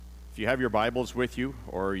you have your Bibles with you,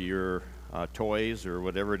 or your toys, or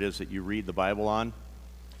whatever it is that you read the Bible on,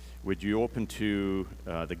 would you open to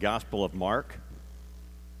the Gospel of Mark?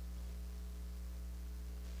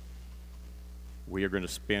 We are going to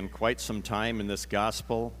spend quite some time in this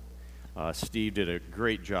Gospel. Steve did a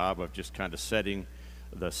great job of just kind of setting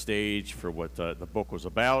the stage for what the book was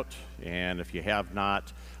about, and if you have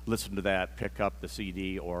not listened to that, pick up the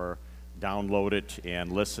CD or download it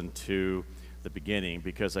and listen to the beginning,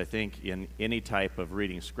 because I think in any type of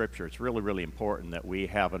reading Scripture, it's really, really important that we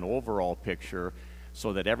have an overall picture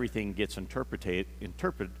so that everything gets interpreted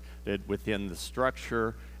within the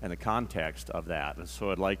structure and the context of that. And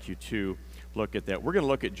so I'd like you to look at that. We're going to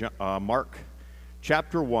look at Mark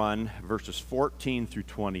chapter 1, verses 14 through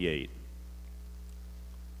 28.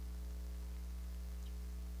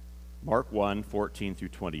 Mark 1, 14 through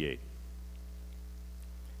 28.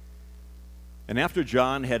 And after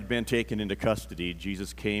John had been taken into custody,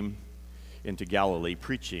 Jesus came into Galilee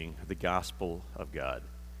preaching the gospel of God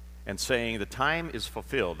and saying, "The time is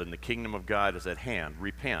fulfilled and the kingdom of God is at hand.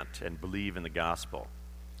 Repent and believe in the gospel."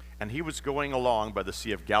 And he was going along by the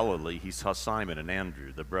Sea of Galilee. He saw Simon and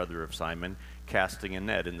Andrew, the brother of Simon, casting a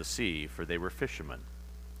net in the sea, for they were fishermen.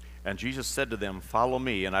 And Jesus said to them, "Follow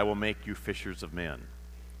me, and I will make you fishers of men."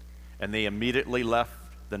 And they immediately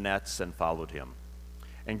left the nets and followed him.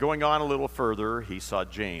 And going on a little further, he saw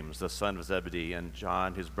James, the son of Zebedee, and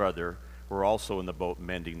John, his brother, were also in the boat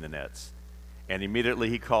mending the nets. And immediately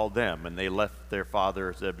he called them, and they left their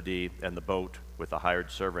father Zebedee and the boat with the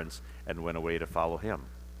hired servants and went away to follow him.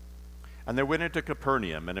 And they went into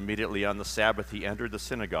Capernaum, and immediately on the Sabbath he entered the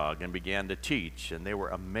synagogue and began to teach. And they were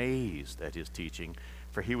amazed at his teaching,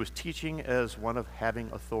 for he was teaching as one of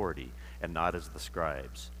having authority, and not as the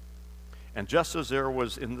scribes. And just as there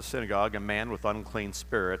was in the synagogue a man with unclean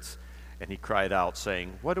spirits, and he cried out,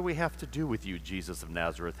 saying, "What do we have to do with you, Jesus of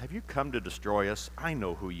Nazareth? Have you come to destroy us? I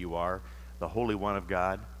know who you are, the Holy One of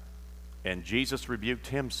God." And Jesus rebuked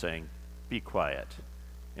him, saying, "Be quiet,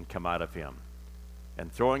 and come out of him." And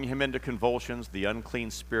throwing him into convulsions, the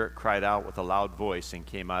unclean spirit cried out with a loud voice and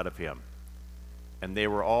came out of him. And they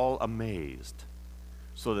were all amazed,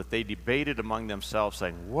 so that they debated among themselves,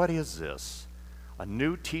 saying, "What is this? A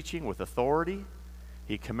new teaching with authority?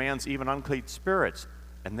 He commands even unclean spirits,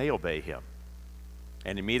 and they obey him."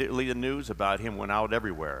 And immediately the news about him went out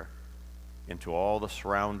everywhere into all the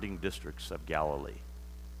surrounding districts of Galilee.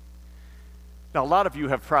 Now, a lot of you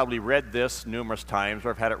have probably read this numerous times or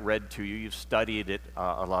have had it read to you. You've studied it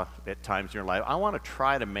a lot at times in your life. I want to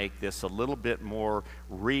try to make this a little bit more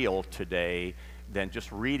real today than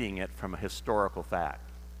just reading it from a historical fact.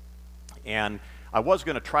 And I was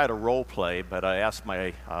going to try to role play, but I asked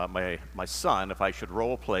my son if I should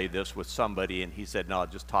role play this with somebody, and he said, "No,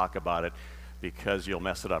 just talk about it because you'll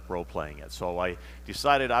mess it up role playing it." So I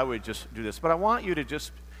decided I would just do this. But I want you to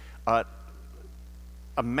just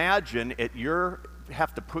imagine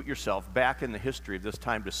have to put yourself back in the history of this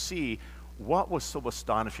time to see what was so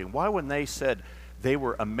astonishing. Why, when they said they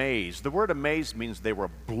were amazed, the word amazed means they were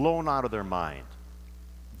blown out of their mind.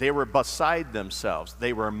 They were beside themselves.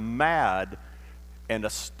 They were mad and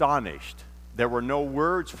astonished. There were no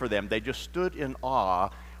words for them. They just stood in awe.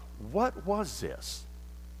 What was this?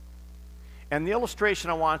 And the illustration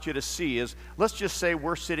I want you to see is, let's just say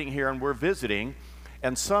we're sitting here and we're visiting,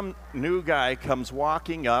 and some new guy comes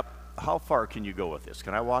walking up. How far can you go with this?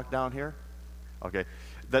 Can I walk down here? Okay.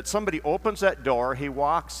 That somebody opens that door, he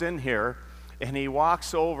walks in here, and he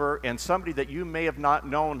walks over, and somebody that you may have not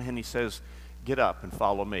known, and he says, "Get up and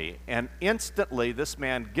follow me." And instantly this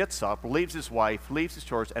man gets up, leaves his wife, leaves his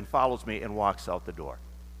chores, and follows me and walks out the door.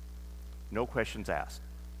 No questions asked.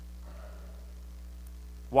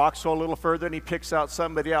 Walks a little further and he picks out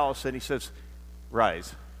somebody else and he says,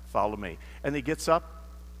 "Rise, follow me." And he gets up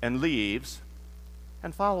and leaves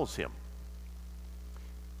and follows him.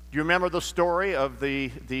 Do you remember the story of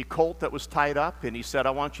the colt that was tied up? And he said,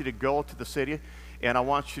 "I want you to go to the city, and I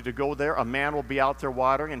want you to go there. A man will be out there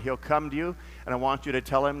watering, and he'll come to you, and I want you to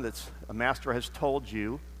tell him that a master has told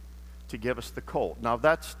you to give us the colt." Now,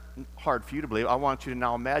 that's hard for you to believe. I want you to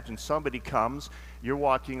now imagine somebody comes, you're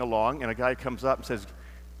walking along, and a guy comes up and says,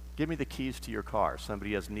 "Give me the keys to your car.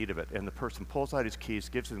 Somebody has need of it." And the person pulls out his keys,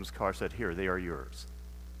 gives him his car, said, "Here, they are yours."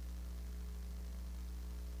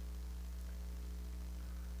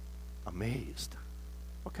 Amazed.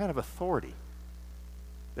 What kind of authority?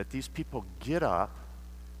 That these people get up,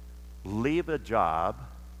 leave a job,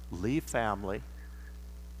 leave family.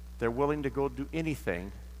 They're willing to go do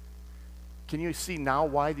anything. Can you see now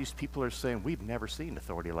why these people are saying, "We've never seen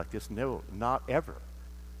authority like this"? No, not ever.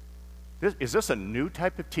 Is this a new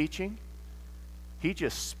type of teaching? He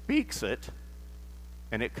just speaks it,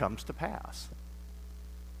 and it comes to pass.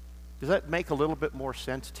 Does that make a little bit more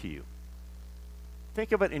sense to you?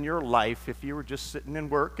 Think of it in your life. If you were just sitting in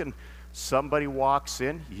work and somebody walks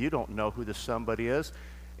in, you don't know who the somebody is,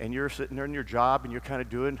 and you're sitting there in your job and you're kind of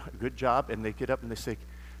doing a good job, and they get up and they say,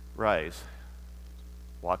 rise,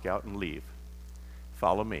 walk out and leave.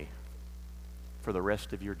 Follow me for the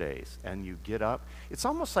rest of your days. And you get up. It's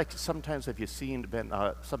almost like sometimes have you seen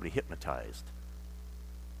somebody hypnotized?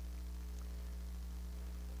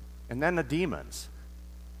 And then the demons.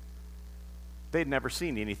 They'd never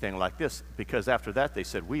seen anything like this, because after that they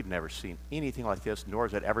said, we've never seen anything like this, nor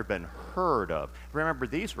has it ever been heard of. Remember,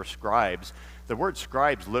 these were scribes. The word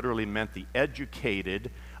scribes literally meant the educated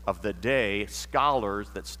of the day, scholars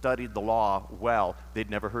that studied the law well. They'd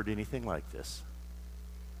never heard anything like this.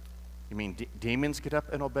 You mean demons get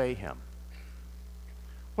up and obey him?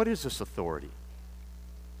 What is this authority?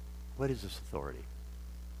 What is this authority?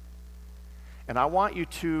 And I want you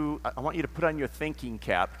to put on your thinking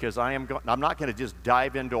cap, because I'm not going to just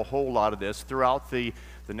dive into a whole lot of this throughout the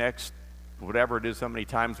next, whatever it is, how many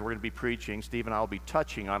times we're going to be preaching. Steve and I will be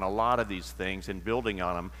touching on a lot of these things and building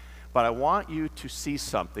on them. But I want you to see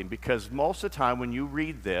something, because most of the time when you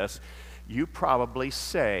read this, you probably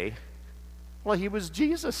say, well, he was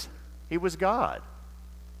Jesus. He was God.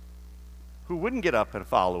 Who wouldn't get up and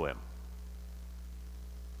follow him?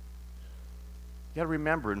 You got to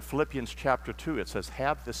remember, in Philippians chapter 2, it says,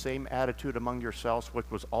 have the same attitude among yourselves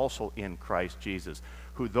which was also in Christ Jesus,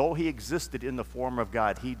 who though he existed in the form of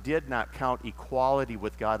God, he did not count equality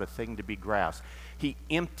with God a thing to be grasped. He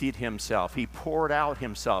emptied himself. He poured out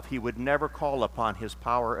himself. He would never call upon his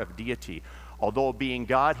power of deity. Although being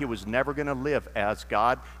God, he was never going to live as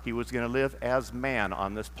God. He was going to live as man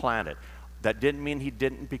on this planet. That didn't mean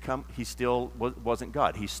he still wasn't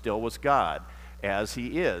God. He still was God, as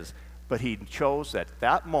he is. But he chose at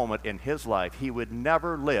that moment in his life, he would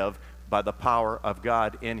never live by the power of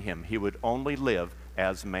God in him. He would only live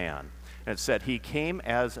as man. And it said he came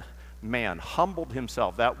as man, humbled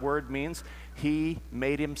himself. That word means he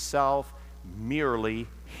made himself merely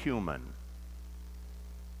human.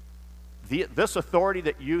 This authority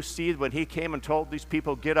that you see when he came and told these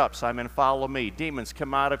people, get up, Simon, follow me. Demons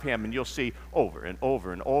come out of him, and you'll see over and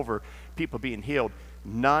over and over people being healed.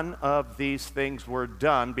 None of these things were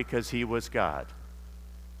done because he was God.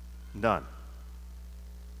 None.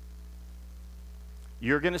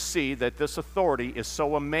 You're going to see that this authority is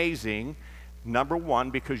so amazing, number one,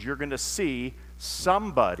 because you're going to see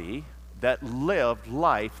somebody that lived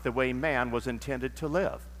life the way man was intended to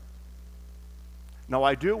live. Now,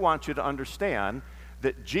 I do want you to understand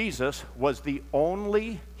that Jesus was the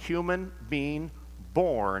only human being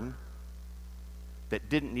born that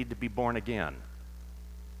didn't need to be born again,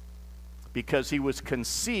 because he was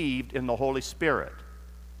conceived in the Holy Spirit.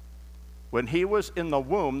 When he was in the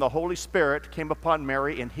womb, the Holy Spirit came upon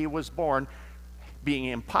Mary, and he was born being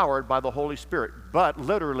empowered by the Holy Spirit, but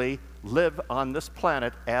literally live on this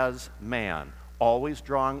planet as man, always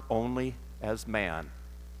drawing only as man.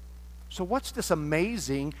 So what's this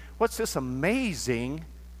amazing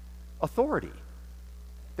authority?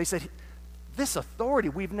 They said, this authority,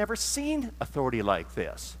 we've never seen authority like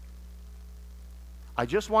this. I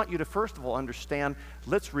just want you to first of all understand,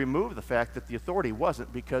 let's remove the fact that the authority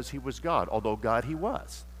wasn't because he was God, although God he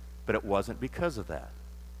was, but it wasn't because of that.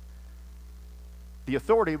 The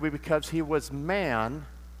authority was because he was man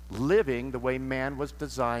living the way man was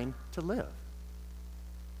designed to live.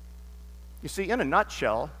 You see, in a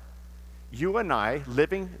nutshell, you and I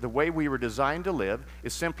living the way we were designed to live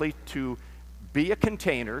is simply to be a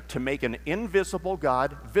container to make an invisible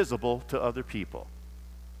God visible to other people.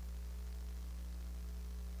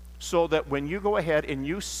 So that when you go ahead and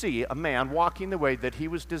you see a man walking the way that he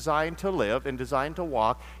was designed to live and designed to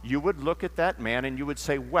walk, you would look at that man and you would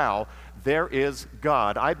say, wow, there is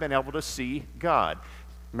God. I've been able to see God.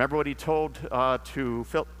 Remember what he told to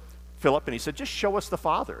Philip, and he said, just show us the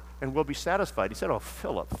Father and we'll be satisfied. He said, oh,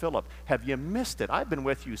 Philip, have you missed it? I've been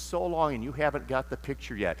with you so long and you haven't got the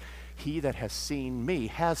picture yet. He that has seen me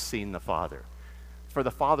has seen the Father. For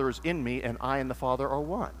the Father is in me, and I and the Father are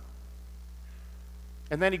one.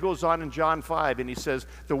 And then he goes on in John 5, and he says,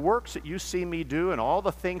 the works that you see me do and all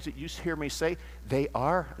the things that you hear me say, they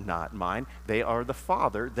are not mine. They are the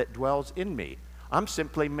Father that dwells in me. I'm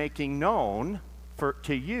simply making known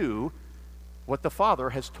to you what the Father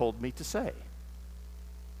has told me to say.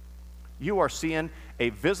 You are seeing a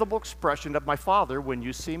visible expression of my Father when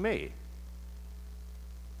you see me.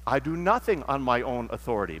 I do nothing on my own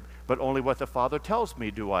authority, but only what the Father tells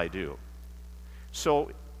me do I do.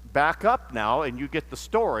 So back up now and you get the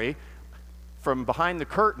story. from behind the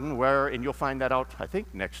curtain where, and you'll find that out, I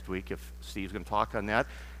think, next week if Steve's going to talk on that,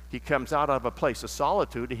 he comes out of a place of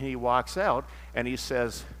solitude and he walks out and he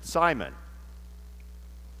says, Simon,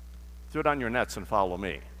 throw down your nets and follow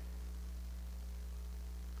me.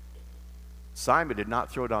 Simon did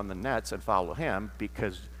not throw down the nets and follow him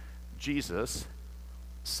because Jesus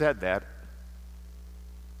said that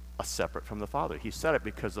separate from the Father. He said it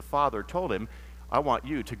because the Father told him, I want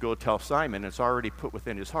you to go tell Simon, it's already put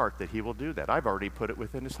within his heart that he will do that. I've already put it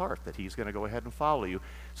within his heart that he's going to go ahead and follow you.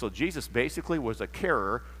 So Jesus basically was a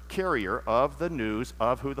carrier of the news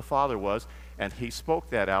of who the Father was, and he spoke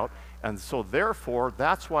that out. And so therefore,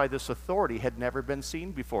 that's why this authority had never been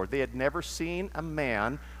seen before. They had never seen a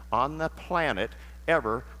man on the planet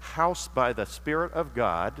ever housed by the Spirit of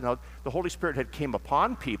God. Now, the Holy Spirit had came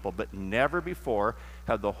upon people, but never before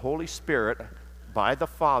had the Holy Spirit by the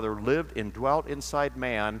Father lived and dwelt inside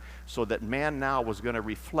man, so that man now was going to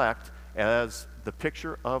reflect as the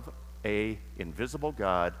picture of a invisible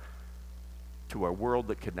God to a world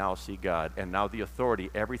that could now see God. And now the authority,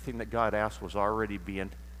 everything that God asked was already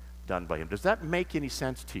being done by him. Does that make any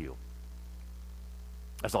sense to you?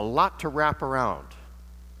 There's a lot to wrap around.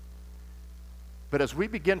 But as we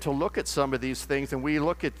begin to look at some of these things and we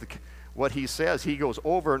look at what he says, he goes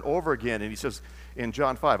over and over again, and he says in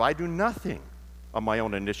John 5, I do nothing on my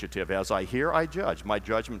own initiative. As I hear, I judge. My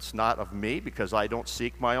judgment's not of me, because I don't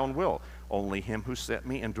seek my own will, only him who sent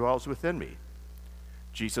me and dwells within me.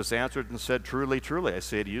 Jesus answered and said, Truly, truly, I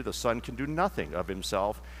say to you, the Son can do nothing of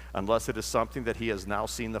himself unless it is something that he has now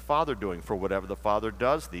seen the Father doing. For whatever the Father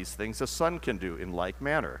does, these things the Son can do in like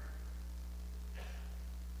manner.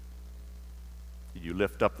 You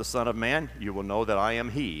lift up the Son of Man, you will know that I am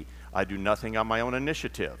he. I do nothing on my own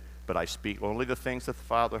initiative, but I speak only the things that the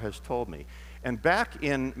Father has told me. And back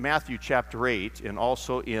in Matthew chapter 8 and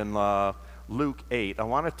also in Luke 8, I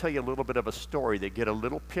want to tell you a little bit of a story to get a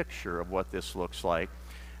little picture of what this looks like.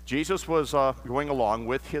 Jesus was going along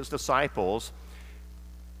with his disciples,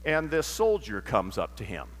 and this soldier comes up to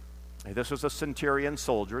him. And this is a centurion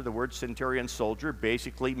soldier. The word centurion soldier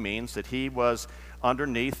basically means that he was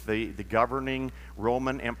underneath the governing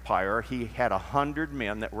Roman Empire. He had 100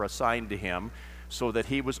 men that were assigned to him, so that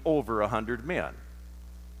he was over 100 men.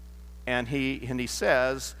 And he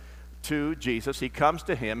says to Jesus, he comes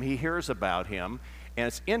to him, he hears about him, and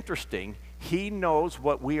it's interesting, he knows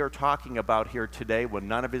what we are talking about here today when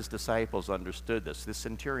none of his disciples understood this. This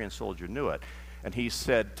centurion soldier knew it. And he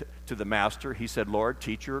said to the master, he said, Lord,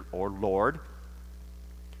 teacher, or Lord,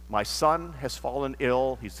 my son has fallen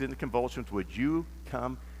ill, he's in the convulsions, would you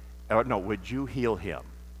would you heal him?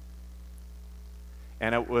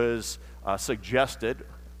 And it was suggested,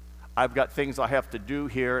 I've got things I have to do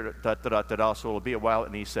here, so it'll be a while.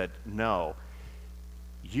 And he said, no,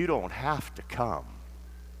 you don't have to come.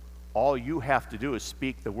 All you have to do is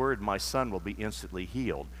speak the word, my son will be instantly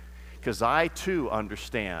healed. Because I too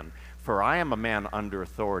understand, for I am a man under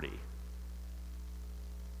authority.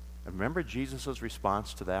 And remember Jesus'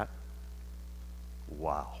 response to that?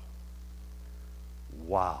 Wow.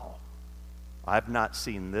 Wow. I've not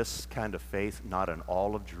seen this kind of faith, not in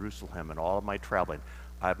all of Jerusalem and all of my traveling.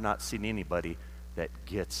 I've not seen anybody that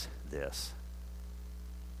gets this.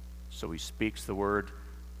 So he speaks the word,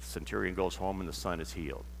 the centurion goes home, and the son is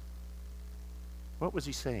healed. What was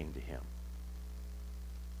he saying to him?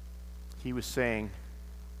 He was saying,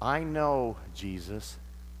 I know, Jesus,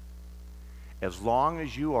 as long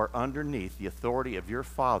as you are underneath the authority of your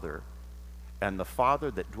Father and the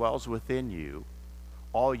Father that dwells within you,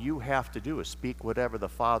 all you have to do is speak whatever the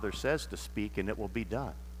Father says to speak, and it will be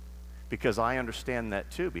done. Because I understand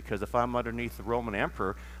that too, because if I'm underneath the Roman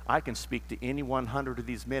emperor, I can speak to any 100 of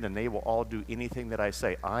these men and they will all do anything that I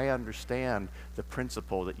say. I understand the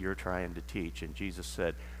principle that you're trying to teach. And Jesus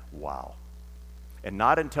said, wow. And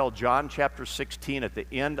not until John chapter 16, at the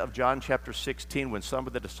end of John chapter 16, when some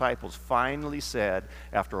of the disciples finally said,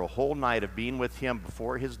 after a whole night of being with him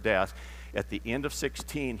before his death, at the end of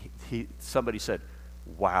 16, somebody said,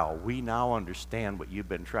 wow, we now understand what you've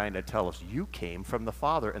been trying to tell us. You came from the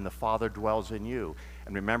Father, and the Father dwells in you.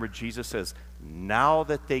 And remember, Jesus says, now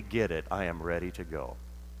that they get it, I am ready to go.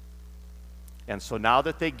 And so now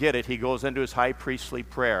that they get it, he goes into his high priestly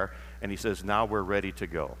prayer, and he says, now we're ready to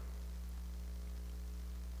go.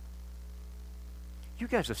 You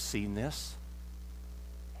guys have seen this.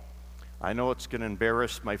 I know it's going to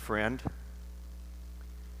embarrass my friend.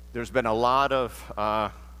 There's been a lot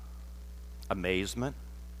of amazement.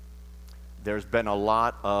 There's been a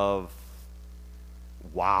lot of,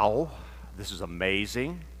 wow, this is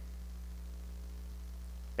amazing,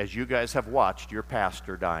 as you guys have watched your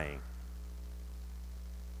pastor dying.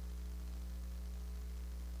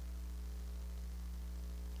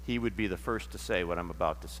 he would be the first to say what I'm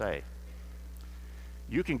about to say.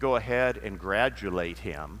 You can go ahead and gratulate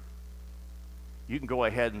him. You can go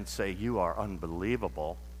ahead and say, "You are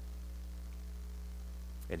unbelievable."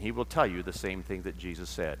 And he will tell you the same thing that Jesus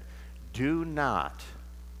said. Do not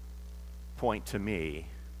point to me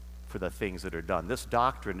for the things that are done. This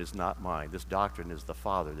doctrine is not mine. This doctrine is the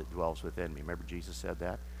Father that dwells within me. Remember Jesus said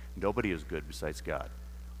that? Nobody is good besides God.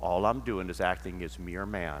 All I'm doing is acting as mere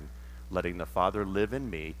man, letting the Father live in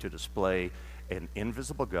me to display an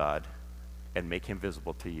invisible God and make him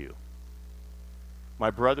visible to you.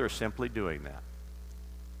 My brother is simply doing that.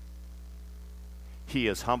 He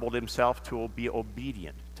has humbled himself to be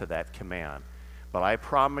obedient to that command. But I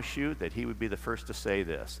promise you that he would be the first to say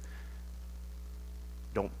this.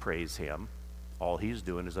 Don't praise him. All he's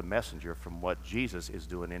doing is a messenger from what Jesus is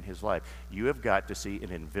doing in his life. You have got to see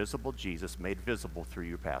an invisible Jesus made visible through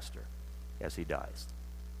your pastor as he dies.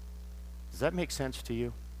 Does that make sense to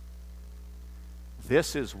you?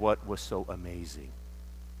 This is what was so amazing.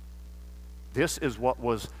 This is what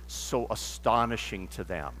was so astonishing to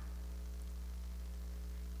them.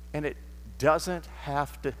 And it doesn't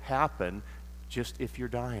have to happen just if you're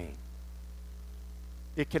dying.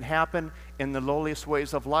 It can happen in the lowliest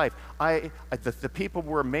ways of life. The people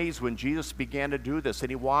were amazed when Jesus began to do this,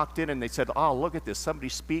 and he walked in and they said, "Oh, look at this.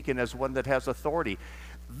 Somebody's speaking as one that has authority."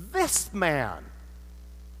 This man.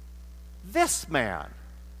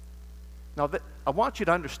 Now, I want you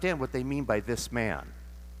to understand what they mean by this man.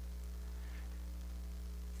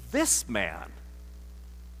 This man.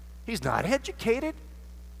 He's not educated.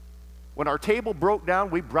 When our table broke down,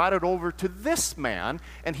 we brought it over to this man,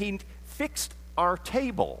 and he fixed our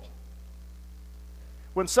table.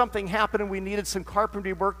 When something happened and we needed some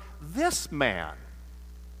carpentry work, this man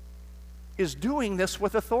is doing this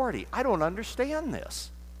with authority. I don't understand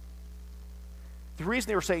this. The reason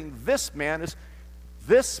they were saying this man is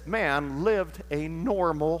this man lived a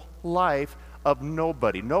normal life of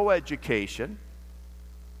nobody, no education,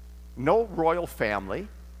 no royal family,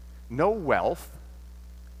 no wealth.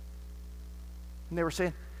 And they were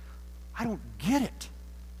saying, I don't get it.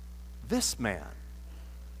 This man.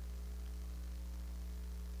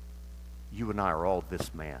 You and I are all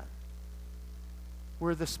this man.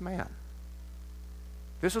 We're this man.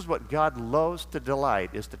 This is what God loves to delight,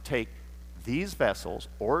 is to take these vessels,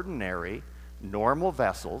 ordinary, normal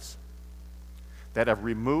vessels, that have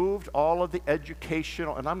removed all of the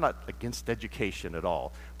educational, and I'm not against education at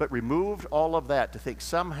all, but removed all of that to think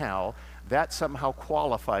somehow that somehow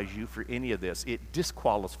qualifies you for any of this. It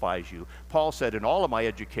disqualifies you. Paul said, in all of my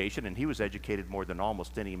education, and he was educated more than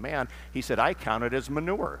almost any man, he said, I count it as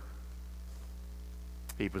manure.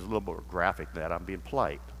 He was a little more graphic than that. I'm being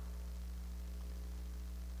polite.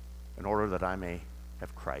 In order that I may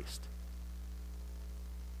have Christ.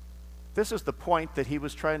 This is the point that he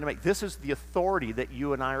was trying to make. This is the authority that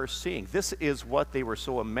you and I are seeing. This is what they were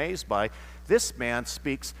so amazed by. This man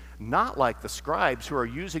speaks not like the scribes who are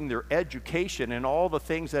using their education and all the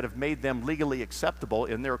things that have made them legally acceptable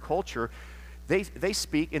in their culture. They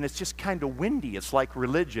speak, and it's just kind of windy. It's like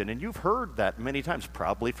religion, and you've heard that many times,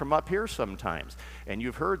 probably from up here sometimes, and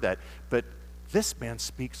you've heard that. But this man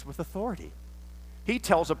speaks with authority. He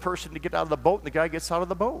tells a person to get out of the boat, and the guy gets out of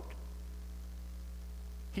the boat.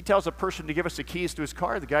 He tells a person to give us the keys to his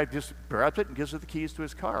car. The guy just grabs it and gives us the keys to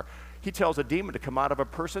his car. He tells a demon to come out of a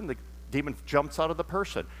person. The demon jumps out of the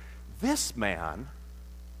person. This man,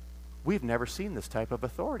 we've never seen this type of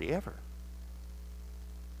authority ever.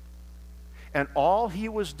 And all he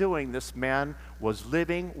was doing, this man, was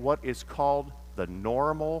living what is called the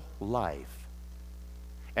normal life.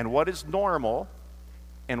 And what is normal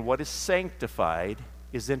and what is sanctified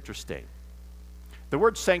is interesting. The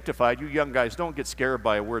word sanctified, you young guys, don't get scared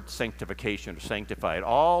by a word sanctification or sanctified.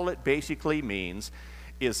 All it basically means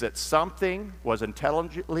is that something was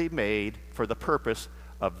intelligently made for the purpose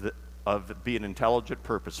of being an intelligent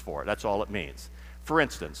purpose for it. That's all it means. For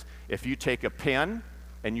instance, if you take a pen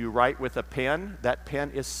and you write with a pen, that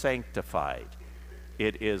pen is sanctified.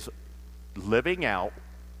 It is living out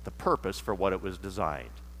the purpose for what it was designed.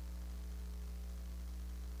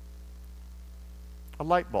 A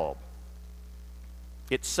light bulb.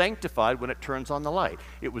 It's sanctified when it turns on the light.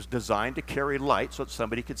 It was designed to carry light so that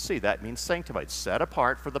somebody could see. That means sanctified, set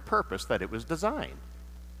apart for the purpose that it was designed.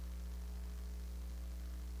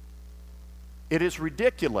 It is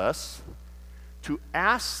ridiculous to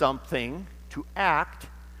ask something to act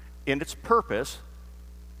in its purpose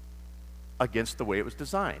against the way it was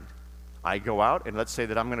designed. I go out, and let's say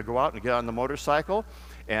that I'm going to go out and get on the motorcycle,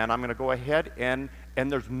 and I'm going to go ahead and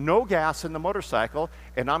there's no gas in the motorcycle,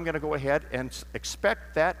 and I'm going to go ahead and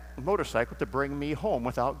expect that motorcycle to bring me home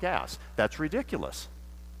without gas. That's ridiculous.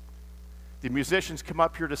 The musicians come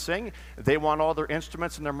up here to sing. They want all their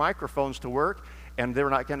instruments and their microphones to work, and they're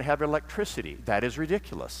not going to have electricity. That is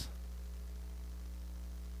ridiculous.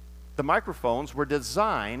 The microphones were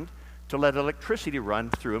designed to let electricity run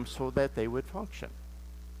through them so that they would function.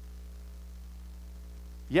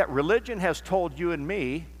 Yet religion has told you and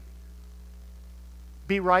me,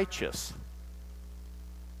 be righteous.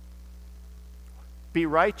 Be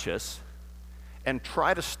righteous and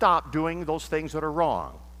try to stop doing those things that are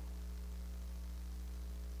wrong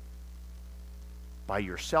by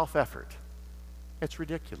your self-effort. It's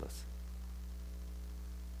ridiculous.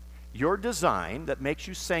 Your design that makes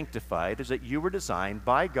you sanctified is that you were designed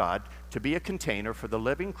by God to be a container for the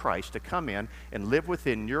living Christ to come in and live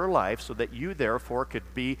within your life so that you therefore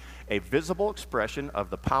could be a visible expression of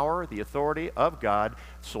the power, the authority of God,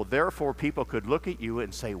 so therefore people could look at you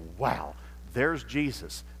and say, wow, there's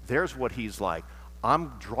Jesus. There's what he's like.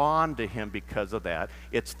 I'm drawn to him because of that.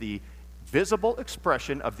 It's the visible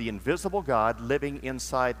expression of the invisible God living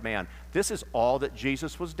inside man. This is all that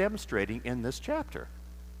Jesus was demonstrating in this chapter.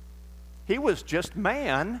 He was just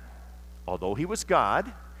man, although he was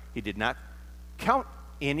God. He did not count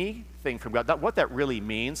anything from God. What that really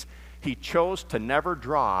means, he chose to never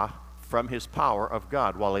draw from his power of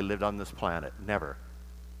God while he lived on this planet. Never.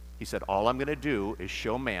 He said, all I'm going to do is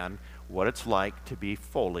show man what it's like to be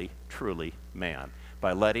fully, truly man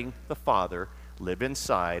by letting the Father live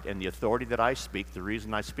inside. And the authority that I speak, the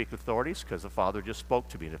reason I speak authority is because the Father just spoke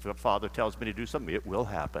to me. And if the Father tells me to do something, it will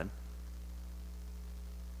happen.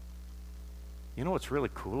 You know what's really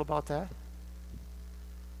cool about that?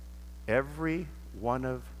 Every one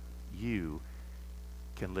of you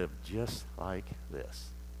can live just like this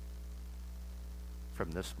from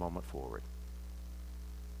this moment forward.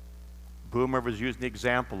 Boomer was using the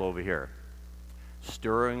example over here,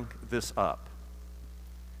 stirring this up.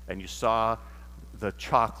 And you saw the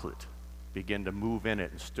chocolate begin to move in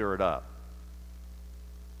it and stir it up.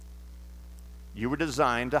 You were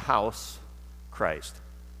designed to house Christ.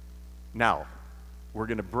 Now, we're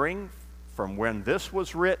going to bring from when this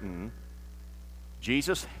was written,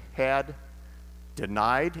 Jesus had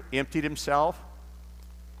denied, emptied himself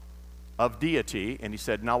of deity, and he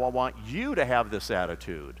said, now I want you to have this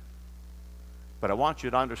attitude. But I want you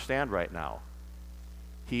to understand right now,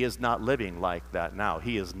 he is not living like that now.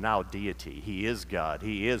 He is now deity. He is God.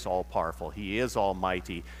 He is all-powerful. He is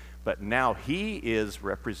almighty. But now he is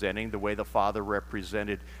representing the way the Father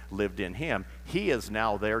lived in him. He is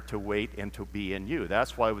now there to wait and to be in you.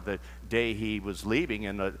 That's why the day he was leaving,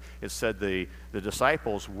 and it said the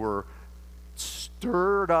disciples were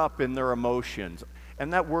stirred up in their emotions.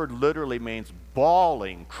 And that word literally means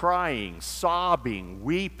bawling, crying, sobbing,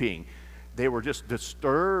 weeping. They were just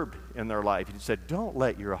disturbed in their life. He said, don't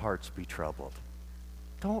let your hearts be troubled.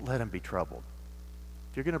 Don't let them be troubled.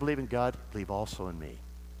 If you're going to believe in God, believe also in me.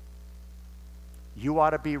 You ought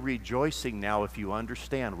to be rejoicing now if you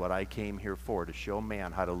understand what I came here for, to show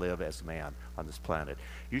man how to live as man on this planet.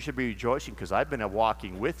 You should be rejoicing because I've been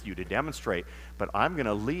walking with you to demonstrate, but I'm going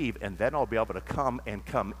to leave and then I'll be able to come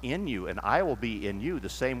in you, and I will be in you the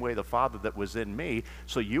same way the Father that was in me,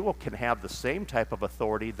 so you can have the same type of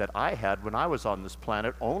authority that I had when I was on this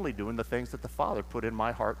planet, only doing the things that the Father put in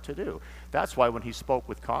my heart to do. That's why when he spoke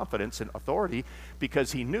with confidence and authority,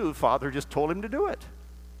 because he knew Father just told him to do it.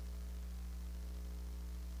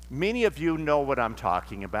 Many of you know what I'm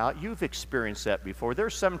talking about. You've experienced that before.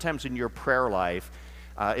 There's sometimes in your prayer life,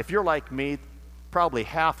 if you're like me, probably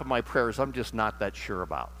half of my prayers I'm just not that sure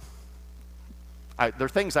about. There are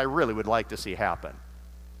things I really would like to see happen.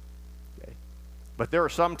 Okay? But there are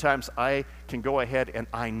sometimes I can go ahead and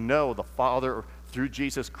I know the Father, through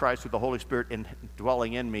Jesus Christ, through the Holy Spirit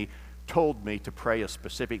dwelling in me, told me to pray a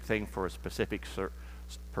specific thing for a specific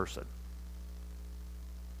person.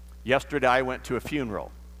 Yesterday I went to a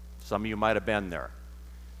funeral. Some of you might have been there.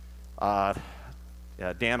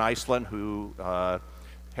 Dan Iceland, who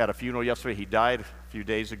had a funeral yesterday, he died a few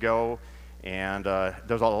days ago, and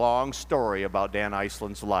there's a long story about Dan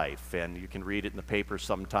Iceland's life, and you can read it in the paper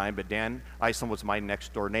sometime, but Dan Iceland was my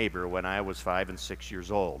next-door neighbor when I was 5 and 6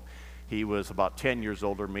 years old. He was about 10 years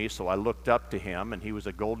older than me, so I looked up to him, and he was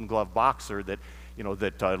a Golden Glove boxer that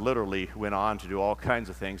literally went on to do all kinds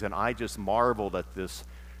of things, and I just marveled at this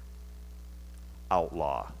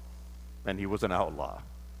outlaw. And he was an outlaw.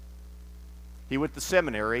 He went to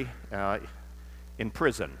seminary in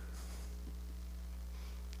prison.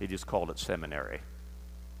 He just called it seminary.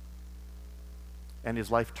 And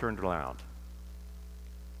his life turned around.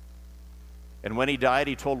 And when he died,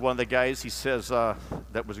 he told one of the guys, he says,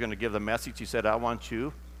 that was going to give the message, he said, I want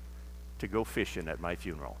you to go fishing at my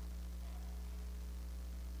funeral.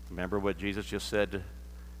 Remember what Jesus just said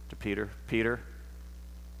to Peter, Peter,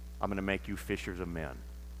 I'm going to make you fishers of men.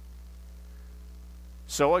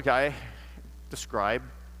 So a guy described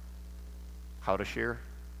how to share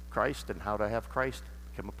Christ and how to have Christ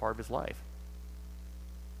become a part of his life.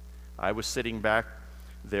 I was sitting back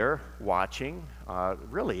there watching,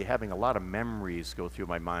 really having a lot of memories go through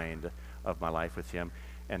my mind of my life with him,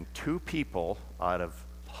 and two people out of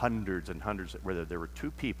hundreds and hundreds, whether there were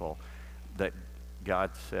two people that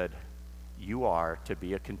God said, you are to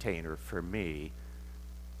be a container for me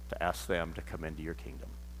to ask them to come into your kingdom.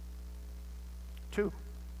 Two.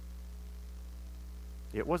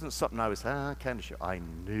 It wasn't something I was kind of sure. I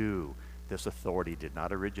knew this authority did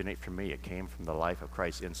not originate from me. It came from the life of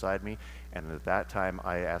Christ inside me. And at that time,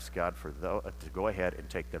 I asked God to go ahead and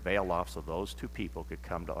take the veil off so those two people could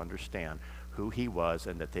come to understand who he was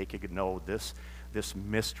and that they could know this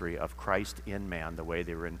mystery of Christ in man the way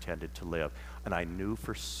they were intended to live. And I knew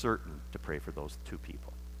for certain to pray for those two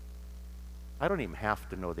people. I don't even have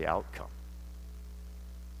to know the outcome.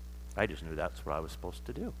 I just knew that's what I was supposed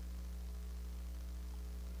to do.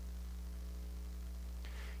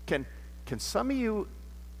 Can some of you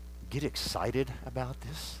get excited about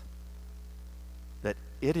this? That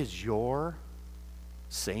it is your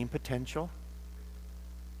same potential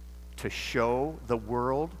to show the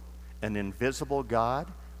world an invisible God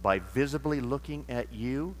by visibly looking at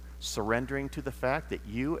you, surrendering to the fact that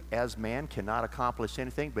you as man cannot accomplish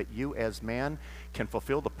anything, but you as man can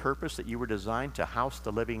fulfill the purpose that you were designed to house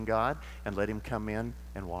the living God and let him come in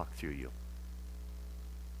and walk through you.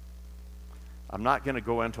 I'm not going to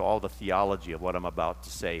go into all the theology of what I'm about to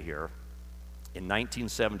say here. In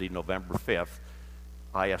 1970, November 5th,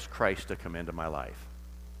 I asked Christ to come into my life.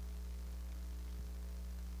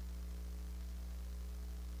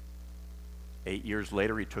 Eight years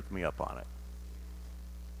later, he took me up on it.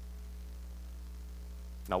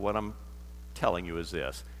 Now, what I'm telling you is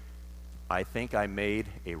this. I think I made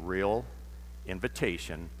a real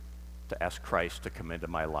invitation to ask Christ to come into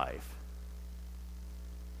my life.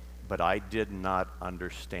 But I did not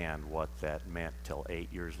understand what that meant till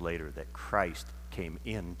 8 years later, that Christ came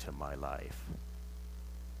into my life.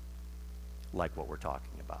 Like what we're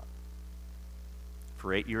talking about.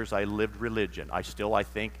 For 8 years I lived religion. I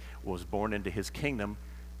think, was born into his kingdom,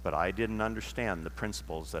 but I didn't understand the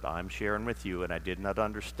principles that I'm sharing with you, and I did not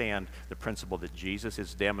understand the principle that Jesus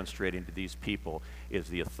is demonstrating to these people is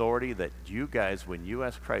the authority that you guys, when you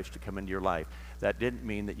ask Christ to come into your life, that didn't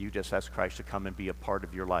mean that you just ask Christ to come and be a part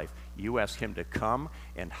of your life. You ask him to come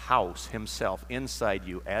and house himself inside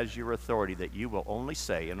you as your authority, that you will only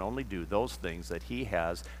say and only do those things that he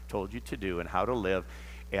has told you to do and how to live,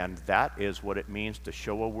 and that is what it means to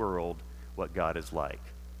show a world what God is like.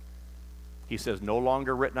 He says, no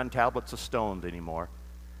longer written on tablets of stone anymore,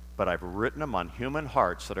 but I've written them on human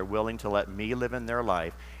hearts that are willing to let me live in their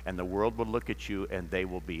life, and the world will look at you and they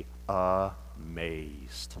will be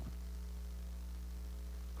amazed.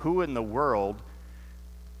 Who in the world,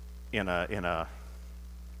 in a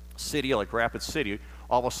city like Rapid City,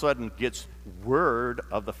 all of a sudden gets word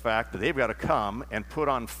of the fact that they've got to come and put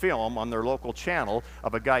on film on their local channel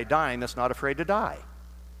of a guy dying that's not afraid to die?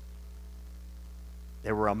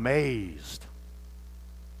 They were amazed.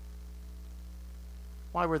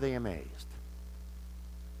 Why were they amazed?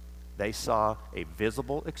 They saw a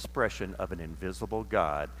visible expression of an invisible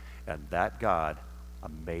God, and that God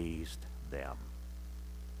amazed them.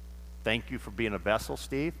 Thank you for being a vessel,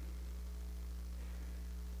 Steve.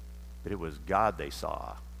 But it was God they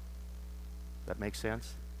saw. That makes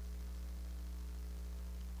sense?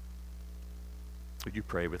 Would you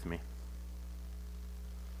pray with me?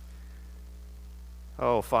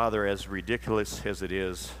 Oh, Father, as ridiculous as it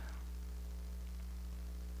is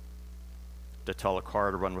to tell a car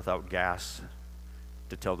to run without gas,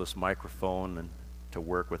 to tell this microphone and to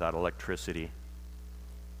work without electricity,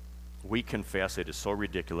 we confess it is so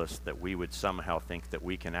ridiculous that we would somehow think that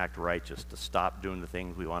we can act righteous to stop doing the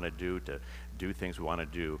things we want to do things we want to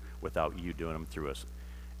do without you doing them through us.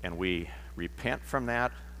 And we repent from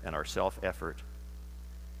that and our self-effort.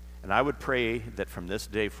 And I would pray that from this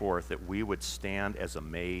day forth that we would stand as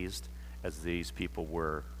amazed as these people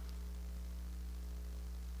were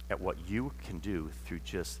at what you can do through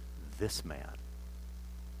just this man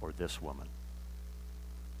or this woman.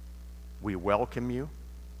 We welcome you.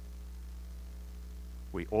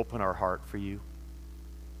 We open our heart for you.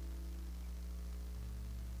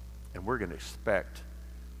 And we're going to expect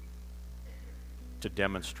to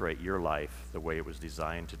demonstrate your life the way it was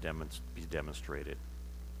designed to be demonstrated.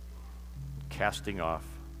 Casting off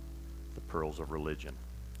the pearls of religion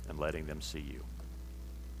and letting them see you.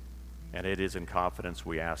 And it is in confidence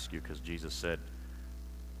we ask you, because Jesus said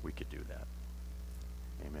we could do that.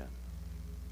 Amen.